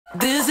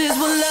This is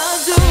what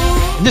love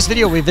do. In this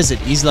video, we visit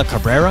Isla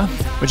Cabrera,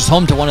 which is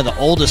home to one of the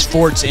oldest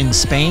forts in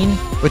Spain,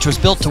 which was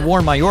built to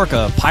warn Mallorca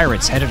of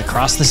pirates headed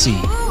across the sea.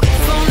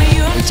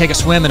 We take a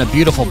swim in a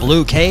beautiful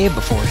blue cave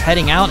before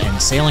heading out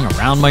and sailing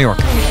around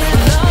Mallorca.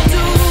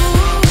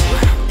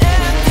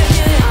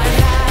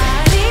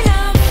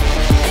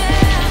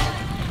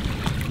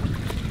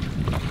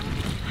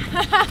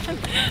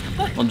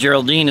 Well,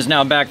 Geraldine is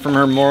now back from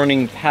her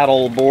morning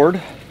paddle board.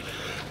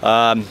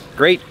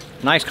 Great,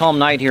 nice calm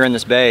night here in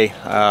this bay.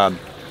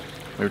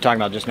 We were talking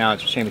about just now,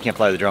 it's a shame we can't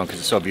fly the drone because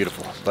it's so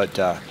beautiful. But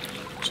so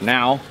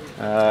now,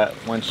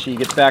 once she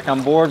gets back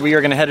on board, we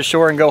are going to head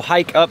ashore and go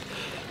hike up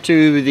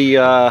to the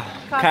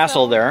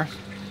castle there.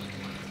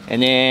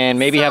 And then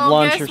maybe have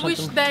lunch or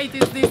something. Which date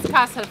is this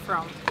castle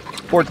from?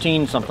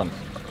 14 something.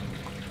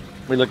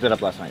 We looked it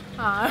up last night.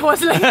 I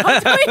was like, how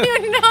do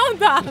you know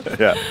that?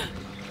 Yeah.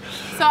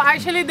 So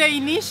actually the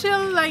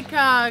initial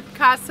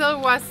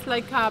castle was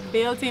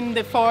built in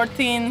the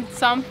 14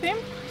 something,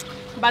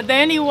 but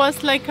then it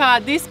was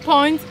at this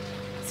point,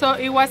 so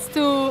it was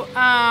to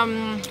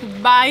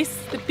advise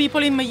the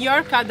people in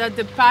Mallorca that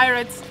the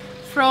pirates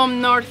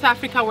from North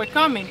Africa were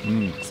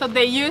coming. So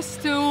they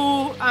used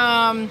to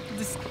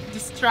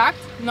distract,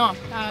 no,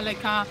 how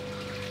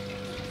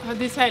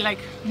do you say,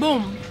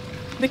 boom,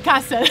 the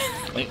castle,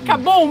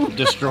 kaboom.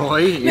 Destroy?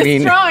 You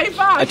mean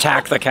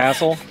attack the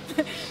castle?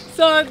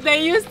 So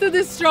they used to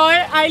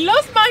destroy. I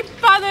lost my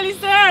paddle, is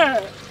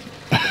there.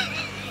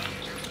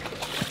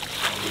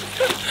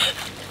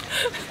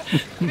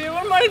 Do you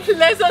want more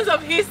lessons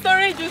of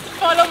history? Just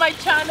follow my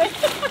channel.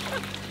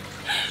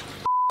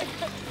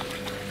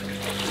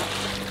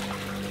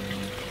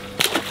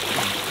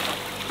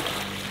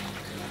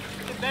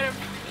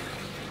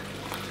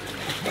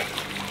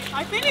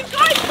 I think it's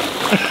going.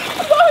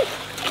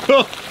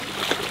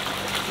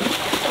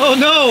 Oh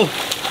no!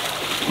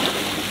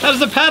 How does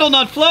the paddle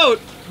not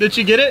float? Did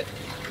you get it?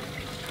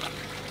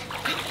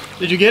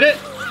 Did you get it?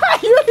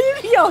 You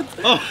idiot!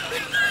 Oh.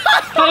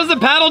 How does the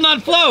paddle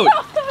not float?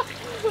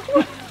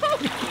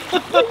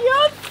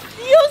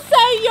 you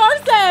say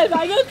yourself,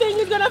 I don't think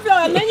it's gonna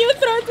float, and then you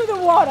throw it to the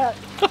water.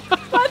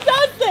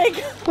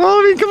 Fantastic! Well,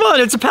 I mean, come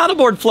on, it's a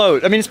paddleboard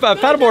float. I mean, it's a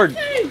paddleboard.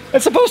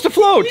 It's supposed to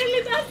float. It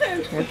really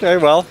doesn't. Okay,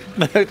 well,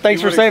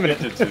 thanks for saving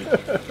it.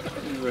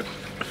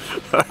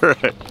 All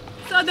right.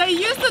 So they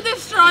used to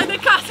destroy the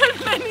castle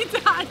many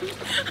times.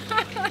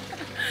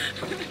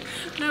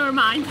 Never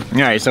mind. All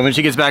right, so when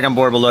she gets back on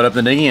board, we'll load up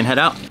the dinghy and head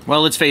out.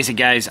 Well, let's face it,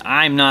 guys,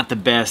 I'm not the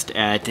best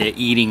at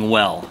eating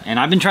well. And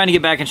I've been trying to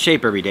get back in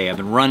shape every day. I've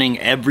been running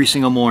every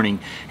single morning.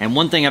 And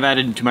one thing I've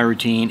added to my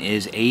routine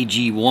is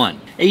AG1.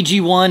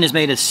 AG1 is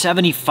made of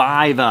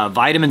 75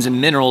 vitamins and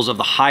minerals of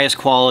the highest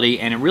quality,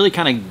 and it really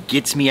kind of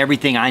gets me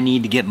everything I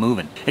need to get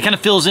moving. It kind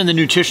of fills in the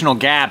nutritional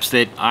gaps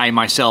that I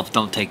myself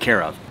don't take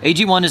care of.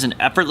 AG1 is an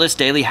effortless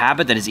daily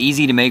habit that is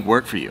easy to make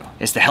work for you.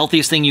 It's the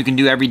healthiest thing you can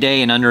do every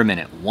day in under a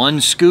minute. One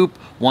scoop,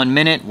 1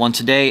 minute, once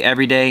a day,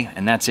 every day,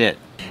 and that's it.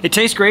 It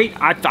tastes great.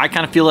 I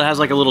kind of feel it has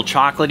like a little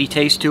chocolatey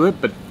taste to it,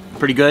 but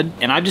pretty good.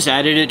 And I've just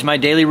added it to my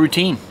daily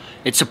routine.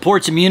 It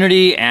supports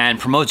immunity and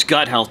promotes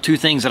gut health, two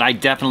things that I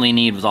definitely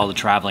need with all the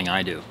traveling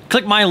I do.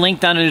 Click my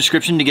link down in the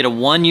description to get a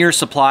 1-year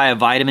supply of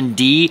vitamin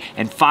D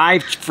and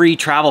 5 free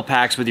travel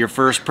packs with your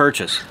first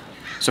purchase.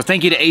 So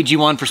thank you to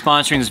AG1 for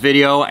sponsoring this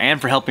video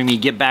and for helping me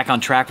get back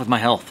on track with my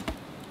health.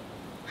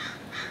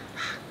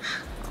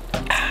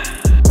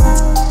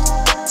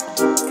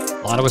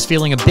 Lotta was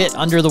feeling a bit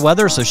under the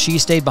weather, so she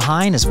stayed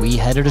behind as we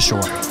headed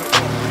ashore.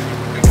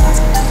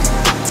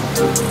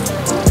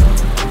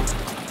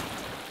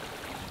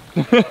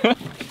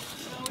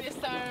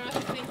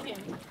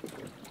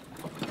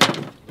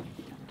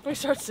 We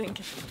start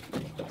sinking.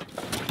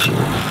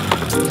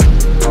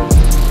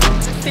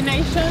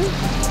 Destination.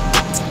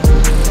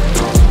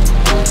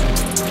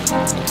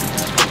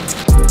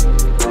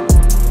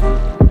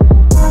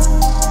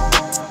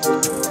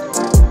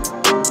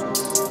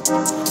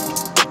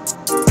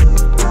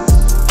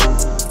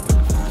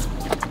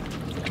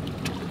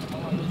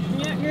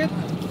 Yeah, good.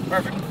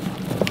 Perfect.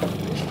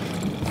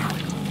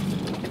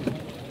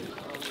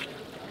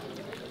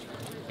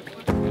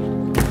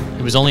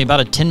 It was only about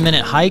a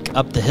 10-minute hike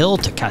up the hill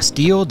to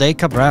Island of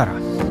Cabrera.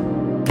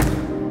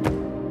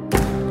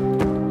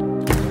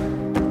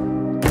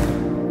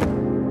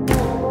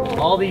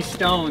 All these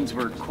stones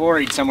were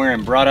quarried somewhere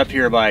and brought up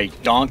here by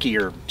donkey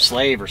or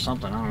slave or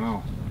something, I don't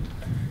know.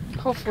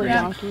 Hopefully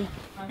donkey.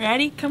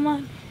 Ready? Come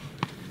on.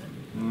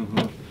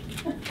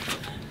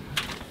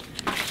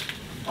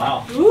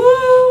 Wow.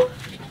 Woo!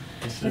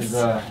 This is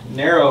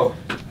narrow.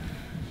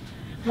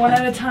 One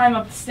at a time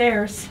up the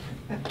stairs.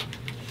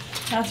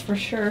 That's for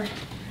sure.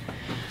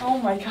 Oh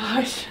my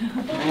gosh.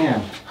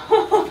 Man.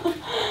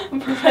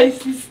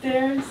 Brace these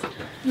stairs.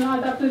 No,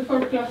 adapted for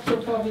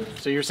claustrophobic.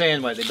 So you're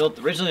saying what, they built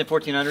originally in the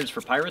 1400s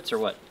for pirates or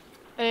what?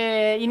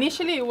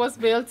 Initially it was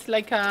built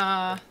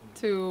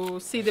to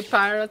see the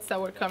pirates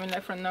that were coming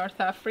from North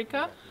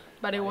Africa,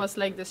 but it was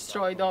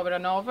destroyed over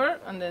and over.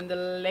 And then the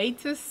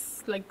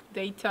latest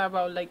data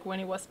about when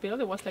it was built,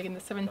 it was in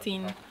the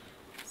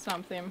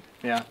something.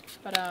 Yeah.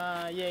 But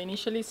yeah,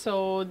 initially,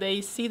 so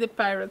they see the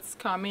pirates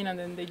coming, and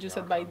then they just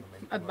advise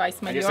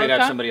Mallorca. I guess they'd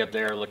have somebody up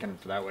there looking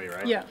for that way,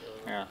 right? Yeah.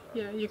 Yeah.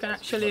 Yeah, you can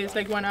actually, it's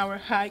like 1 hour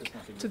hike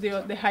to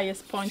the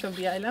highest point of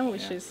the island,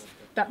 which is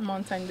that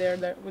mountain there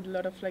with a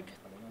lot of like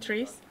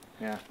trees.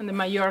 Yeah. And the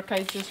Mallorca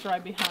is just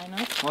right behind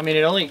us. Well, I mean,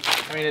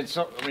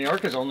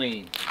 Mallorca's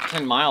only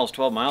 10 miles,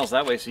 12 miles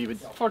that way, so you would...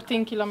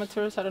 14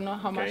 kilometers, I don't know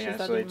how much is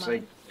that so in it's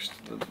miles.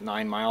 like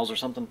 9 miles or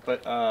something,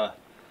 but I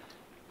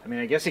mean,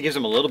 I guess it gives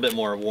them a little bit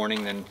more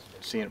warning than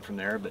seeing it from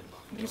there, but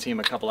you can see them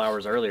a couple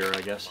hours earlier,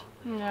 I guess.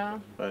 Yeah.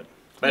 But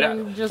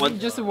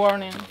just a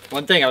warning.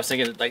 One thing I was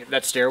thinking, like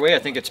that stairway, I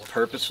think it's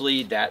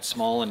purposefully that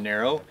small and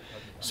narrow,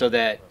 so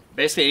that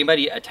basically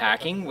anybody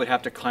attacking would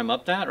have to climb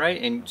up that, right?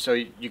 And so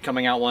you're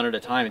coming out one at a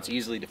time, it's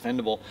easily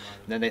defendable.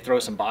 And then they throw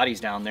some bodies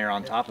down there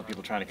on top of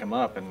people trying to come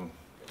up, and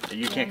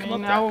you can't come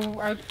up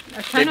that.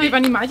 I can't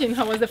even imagine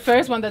how was the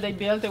first one that they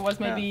built. It was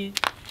maybe,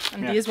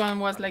 and this one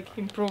was like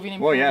improving.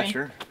 Well, yeah,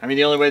 sure. I mean,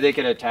 the only way they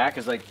could attack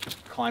is like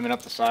climbing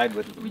up the side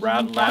with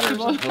ladders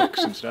and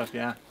hooks and stuff,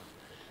 yeah.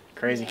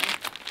 Crazy.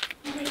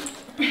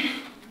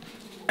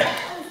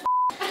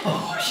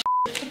 Oh,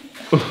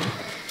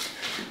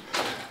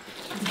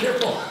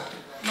 careful.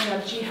 Oh my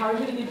god, gee, how are you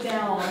gonna get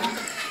down?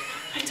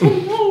 I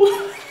don't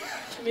know.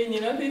 I mean,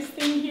 you know, this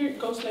thing here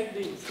goes like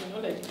this, you know,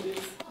 like this.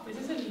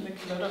 This is like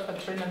a lot of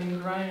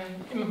adrenaline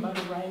running in my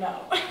body right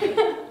now.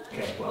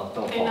 Okay, well,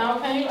 don't fall. Now,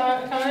 can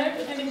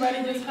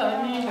anybody just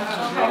help me?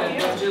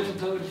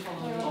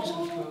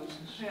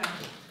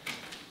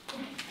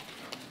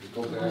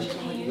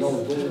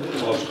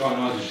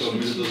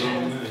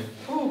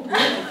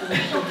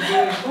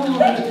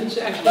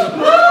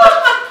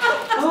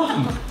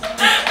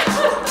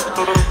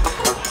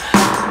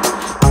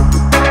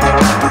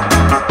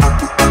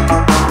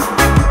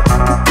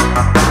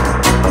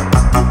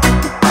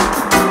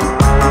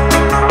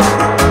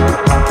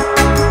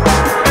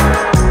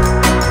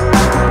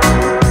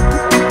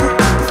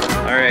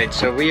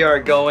 So we are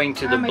going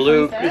to the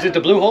blue, is it the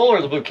blue hole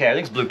or the blue cave? I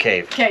think it's blue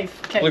cave.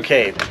 Blue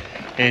cave.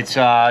 It's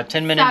a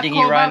 10-minute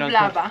dinghy ride on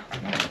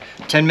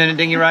 10-minute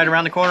dinghy ride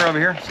around the corner over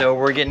here. So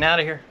we're getting out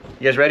of here.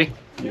 You guys ready?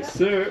 Yes,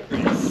 sir.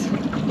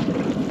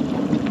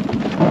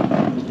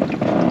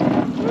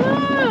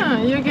 Ah,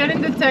 you're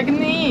getting the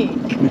technique.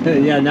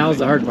 Yeah, now's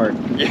the hard part.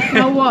 Yeah.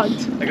 Now what?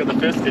 I got the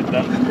fist hit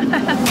though.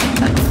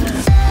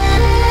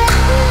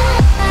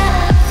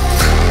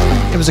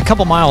 It was a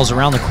couple miles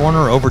around the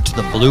corner over to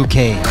the Blue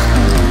Cave.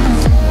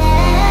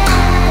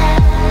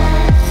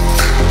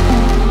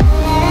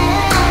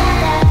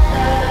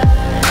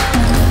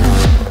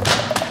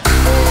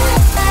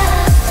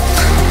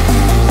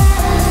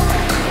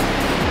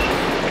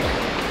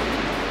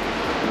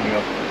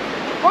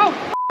 Oh,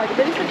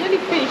 there is a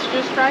jellyfish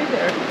just right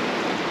there.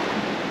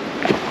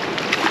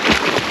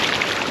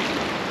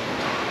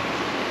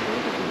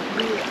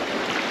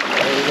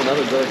 There's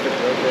another jellyfish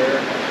right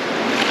there.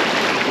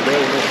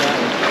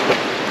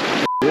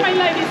 My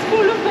life is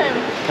full of them.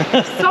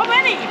 So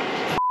many.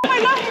 My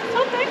life is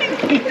so many.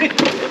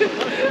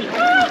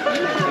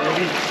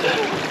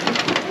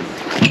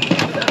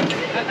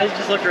 I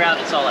just looked around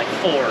and saw like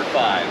 4 or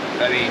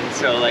 5. I mean,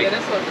 so like. Yeah,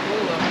 that's so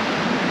cool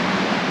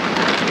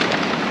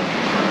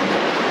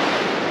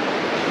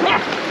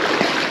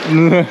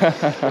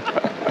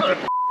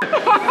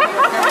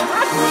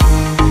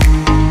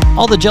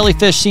All the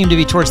jellyfish seemed to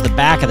be towards the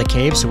back of the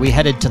cave, so we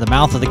headed to the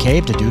mouth of the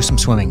cave to do some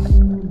swimming.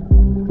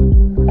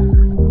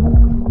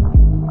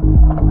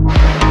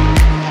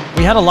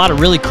 We had a lot of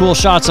really cool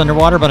shots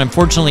underwater, but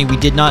unfortunately we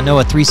did not know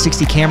a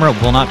 360 camera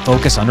will not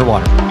focus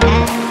underwater.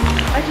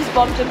 I just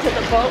bumped into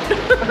the boat.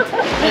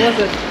 How was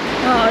it?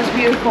 Oh, it was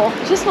beautiful.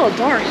 It's just a little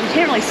dark. You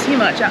can't really see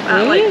much.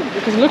 Really?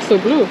 Because it looks so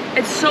blue.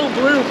 It's so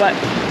blue, but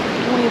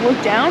when you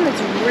look down,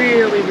 it's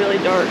really, really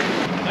dark.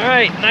 All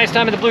right, nice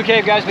time at the Blue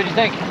Cave, guys. What do you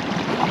think?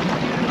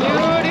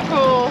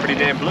 Beautiful. Pretty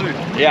damn blue.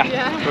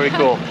 Yeah, pretty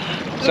cool.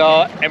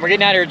 So, and we're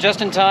getting out of here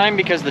just in time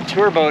because the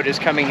tour boat is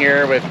coming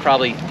here with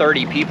probably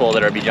 30 people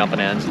that are be jumping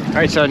in. All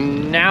right, so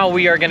now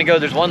we are gonna go,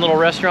 there's one little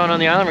restaurant on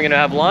the island, we're gonna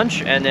have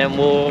lunch, and then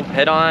we'll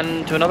head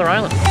on to another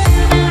island.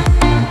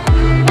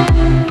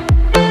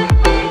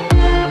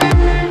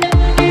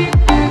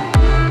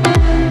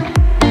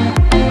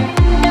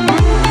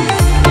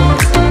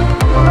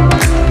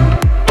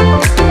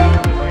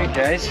 All right,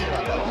 guys,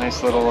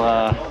 nice little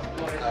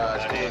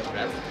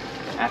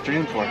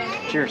afternoon for it.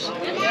 Cheers.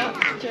 Yeah,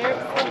 cheers.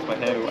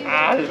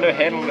 There's no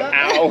handle.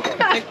 Ow.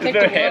 There's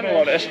no handle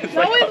on it. It's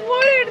No, it's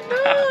water,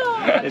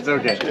 no. It's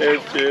okay.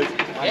 Cheers, cheers.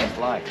 I can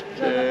fly.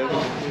 Cheers.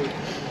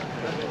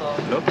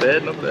 Not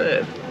bad, not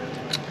bad.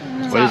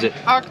 What is it?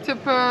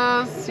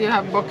 Octopus, you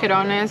have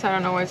boquerones, I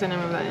don't know what's the name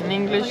of that in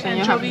English. Then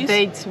you have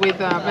dates with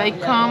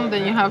bacon,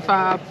 then you have,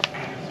 I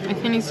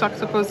think it's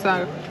octopus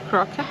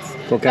croquettes.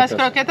 Las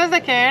croquetas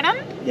de qué eran?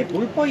 De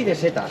pulpo y de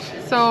setas.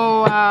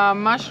 So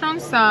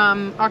mushrooms,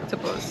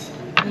 octopus,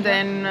 and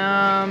then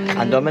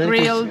And omelette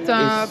grilled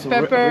is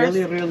peppers.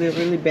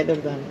 really better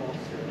than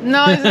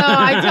No, it's not.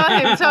 I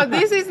told him. So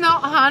this is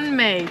not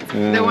handmade.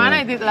 The one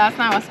I did last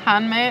night was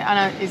handmade,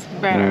 and it's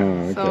better.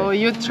 Okay. So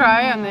you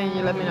try and then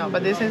you let me know.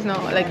 But this is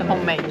not like a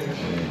homemade.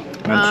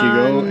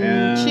 Manchego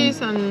and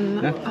cheese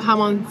and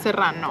jamon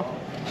serrano.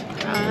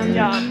 And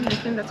Yeah. I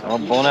think that's all.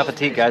 Well, bon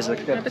appetit, guys.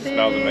 Looks good.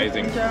 Smells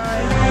amazing.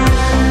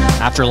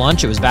 After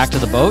lunch, it was back to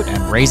the boat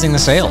and raising the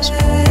sails.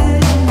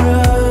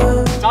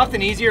 It's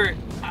often easier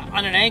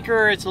on an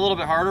anchor. It's a little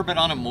bit harder, but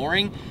on a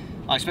mooring,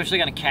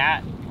 especially on a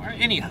cat or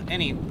any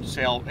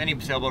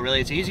sailboat, really,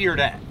 it's easier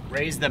to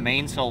raise the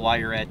mainsail while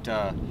you're at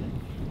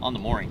on the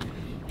mooring.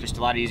 Just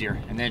a lot easier.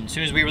 And then as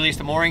soon as we release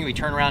the mooring, we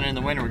turn around in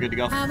the wind and we're good to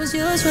go. I was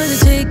yours for the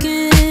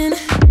taking.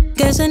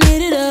 Guess I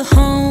needed a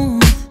home.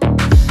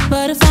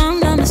 But if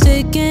I'm not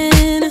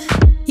mistaken,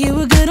 you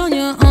were good on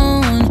your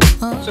own.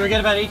 So we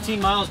got about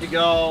 18 miles to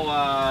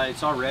go.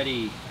 It's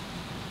already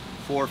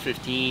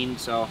 4:15,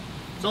 so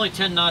it's only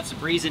 10 knots of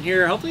breeze in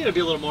here. Hopefully it'll be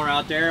a little more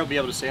out there. We'll be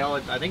able to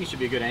sail. I think it should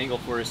be a good angle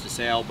for us to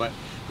sail, but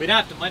we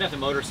might have to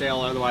motor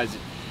sail otherwise,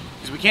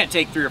 because we can't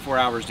take 3 or 4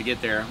 hours to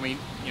get there. I mean,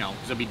 you know,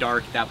 because it'll be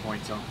dark at that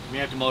point, so we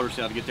have to motor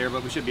sail to get there,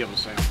 but we should be able to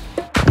sail.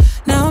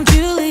 Now I'm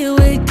truly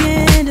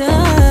awakened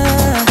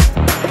up.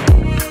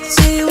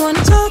 Say you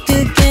wanna talk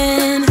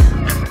again,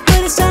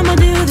 but it's time I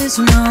do this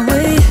my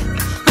way.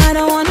 I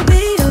don't wanna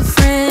be a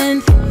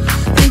friend.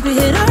 Think we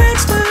hit our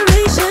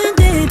expiration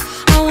date.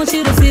 I want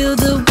you to feel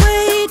the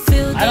weight,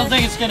 feel I don't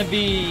think it's going to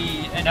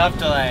be enough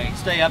to like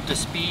stay up to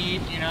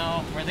speed, you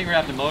know. I think we're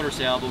going to have to motor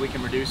sail, but we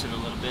can reduce it a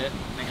little bit,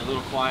 make it a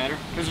little quieter.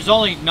 Because there's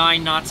only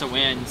 9 knots of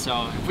wind,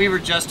 so if we were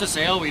just to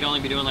sail, we'd only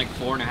be doing like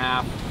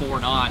 4.5, 4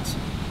 knots.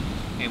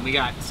 And we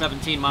got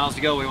 17 miles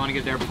to go. We want to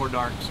get there before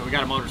dark, so we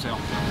got to motor sail.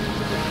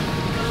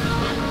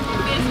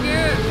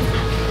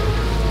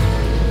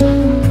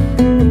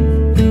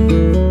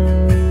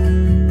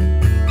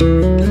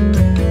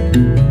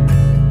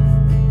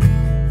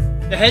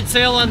 The head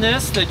sail on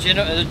this, the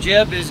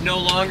jib is no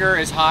longer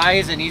as high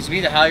as it needs to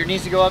be. The halyard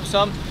needs to go up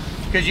some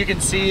because you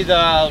can see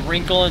the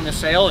wrinkle in the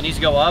sail. It needs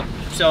to go up.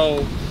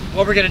 So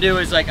what we're gonna do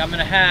is like I'm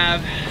gonna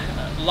have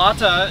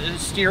Lata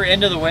steer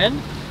into the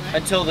wind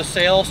until the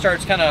sail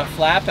starts kind of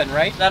flapping,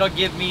 right? That'll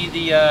give me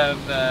the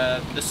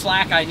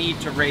slack I need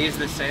to raise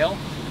the sail.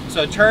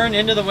 So turn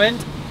into the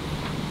wind.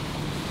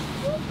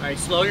 All right,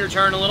 slow your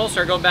turn a little.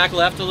 Start going back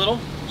left a little,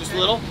 just a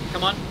little.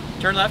 Come on,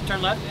 turn left,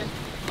 turn left.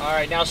 All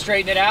right, now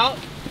straighten it out.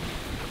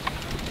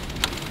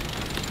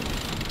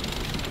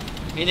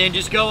 And then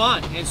just go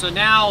on. And so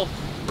now,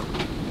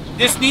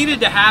 this needed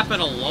to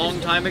happen a long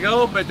time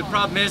ago, but the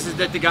problem is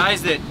that the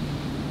guys that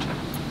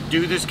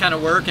do this kind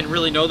of work and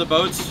really know the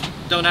boats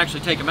don't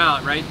actually take them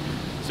out, right?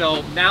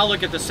 So now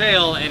look at the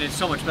sail and it's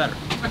so much better.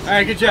 All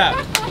right, good job.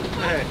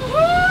 Right.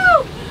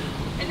 Woo!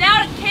 And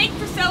now a cake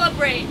to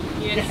celebrate.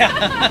 Yes.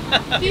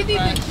 She did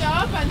the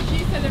job and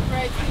she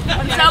celebrates.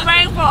 I'm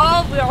celebrating for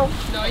all of you.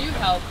 No, you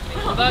helped me.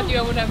 Without you,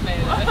 I wouldn't have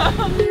made it.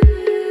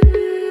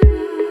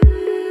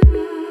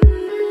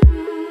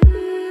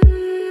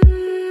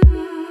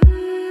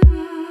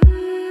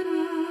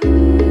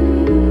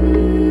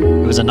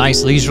 It was a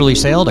nice leisurely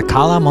sail to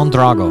Cala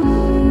Mondrago.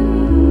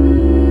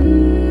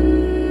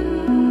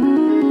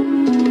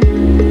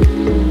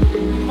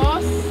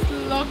 Most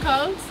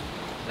locals,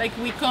 like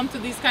we come to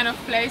these kind of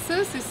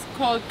places, it's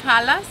called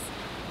calas,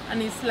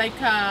 and it's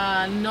like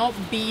a no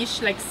beach,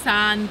 like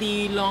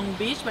sandy, long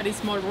beach, but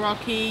it's more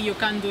rocky. You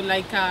can do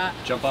like a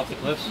Jump off the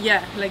cliffs?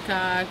 yeah, like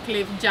a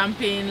cliff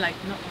jumping, like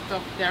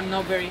they're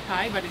not very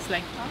high, but it's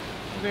like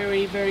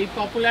very, very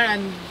popular,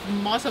 and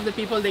most of the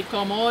people, they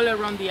come all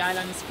around the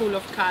island. It's full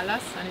of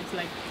calas, and it's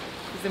like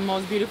it's the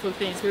most beautiful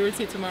things. We will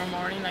see tomorrow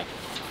morning, like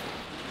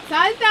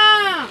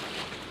Salta!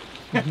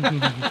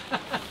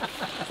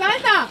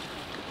 Salta!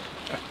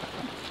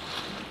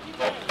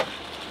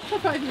 For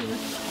 5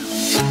 minutes.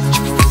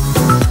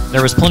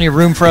 There was plenty of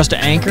room for us to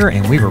anchor,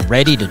 and we were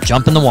ready to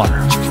jump in the water.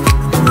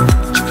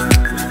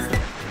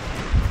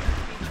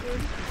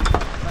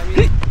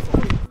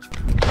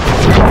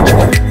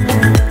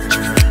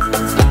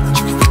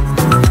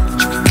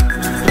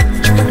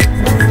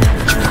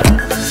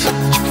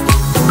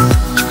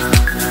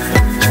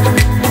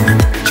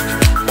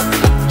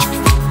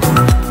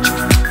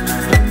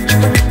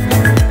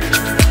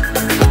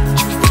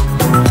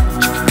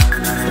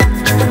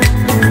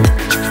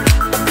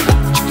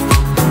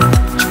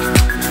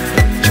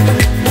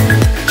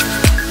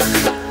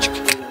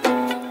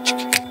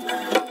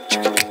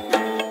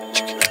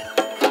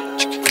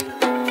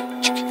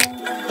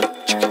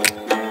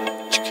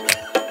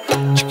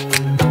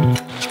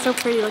 So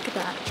pretty, look at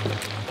that.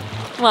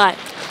 What?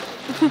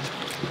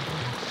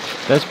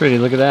 That's pretty,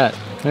 look at that.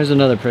 There's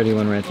another pretty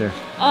one right there.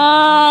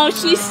 Oh,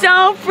 she's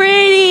so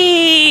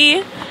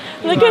pretty.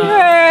 Look at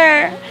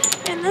her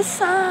in the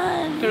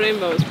sun. The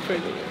rainbow is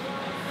pretty.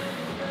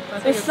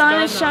 The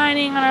sun is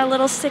shining on our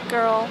little sick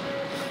girl.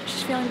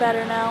 She's feeling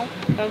better now.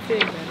 I'm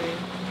feeling better.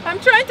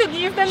 I'm trying to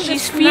give them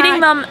She's the feeding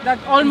snack them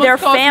that almost their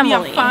cost me a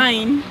family.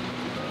 fine.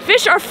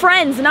 Fish are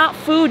friends, not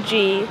food,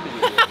 G.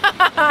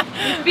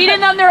 Feeding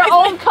them their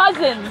own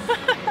cousins.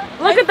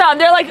 Look at them.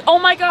 They're like, oh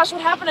my gosh,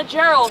 what happened to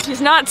Gerald?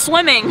 He's not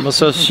swimming. Well,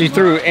 so she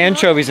threw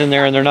anchovies in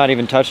there and they're not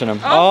even touching them.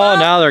 Oh,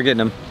 now they're getting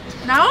them.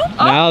 Now?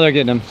 Now they're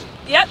getting them.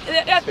 Yep,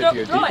 throw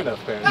it.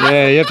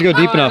 Yeah, you have to go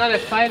deep enough. Not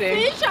fighting.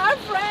 Fish are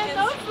friends,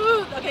 no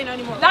food. Okay, not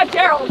anymore. Not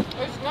Gerald.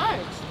 It's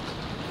nice.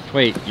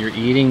 Wait, you're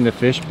eating the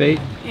fish bait?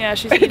 Yeah,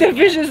 she's The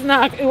fish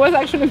snack. It was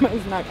actually my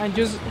snack. I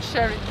just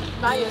shared it.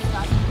 My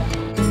snack.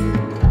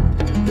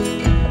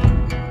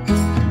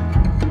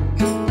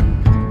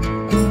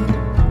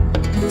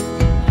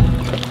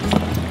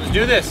 Let's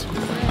do this.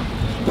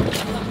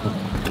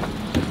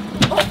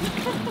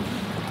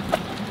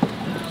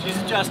 She's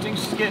adjusting,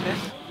 she's getting it.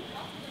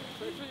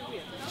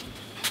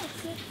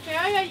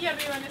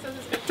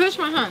 Touch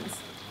my hands.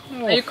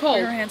 Are you cold?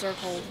 Your hands are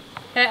cold.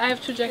 Hey, I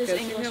have 2 jackets.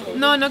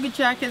 No, no good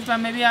jackets, but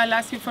maybe I'll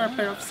ask you for a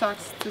pair of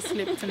socks to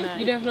sleep tonight.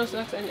 You don't have no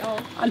socks and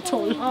oh. I'm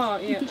told. Oh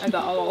yeah, and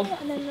all.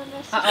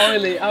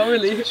 Hourly. Yeah,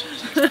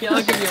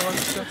 I'll give you one.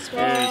 Cheers to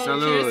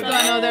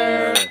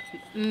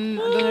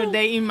another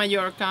day in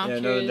Mallorca. Yeah,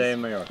 another day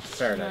in Mallorca.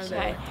 Paradise.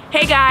 Okay.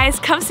 Hey guys,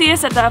 come see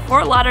us at the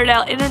Fort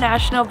Lauderdale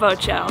International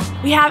Boat Show.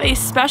 We have a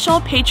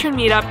special patron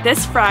meetup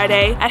this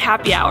Friday at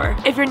happy hour.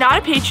 If you're not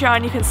a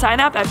Patreon, you can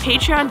sign up at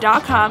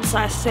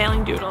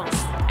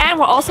patreon.com/sailingdoodles. And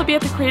we'll also be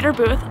at the creator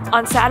booth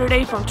on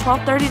Saturday from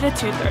 12:30 to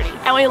 2:30.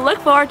 And we look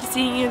forward to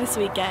seeing you this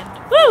weekend.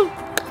 Woo!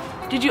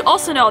 Did you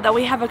also know that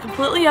we have a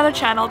completely other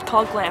channel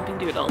called Glamping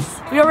Doodles?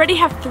 We already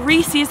have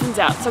 3 seasons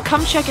out, so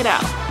come check it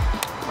out.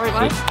 Wait,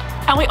 what?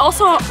 And we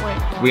also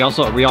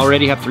We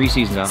already have 3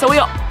 seasons out. we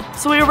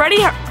already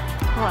have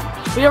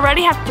We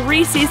already have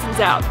 3 seasons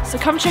out, so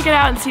come check it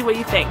out and see what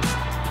you think.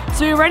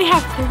 So we already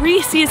have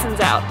 3 seasons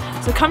out,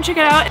 so come check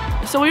it out.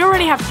 So we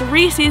already have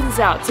 3 seasons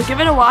out, so give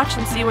it a watch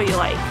and see what you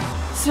like.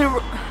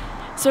 So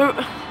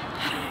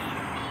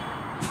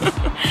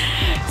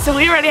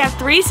we already have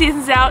 3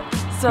 seasons out,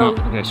 so...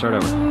 Oh, okay, start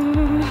over.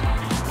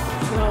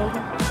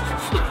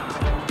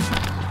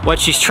 What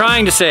she's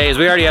trying to say is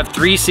we already have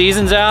 3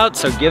 seasons out,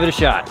 so give it a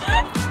shot.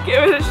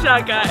 Give it a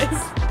shot, guys.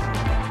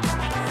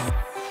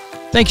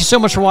 Thank you so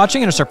much for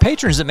watching, and it's our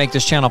patrons that make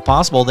this channel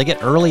possible. They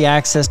get early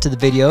access to the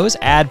videos,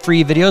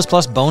 ad-free videos,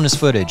 plus bonus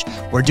footage.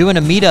 We're doing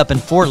a meetup in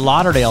Fort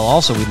Lauderdale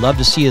also. We'd love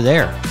to see you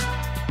there.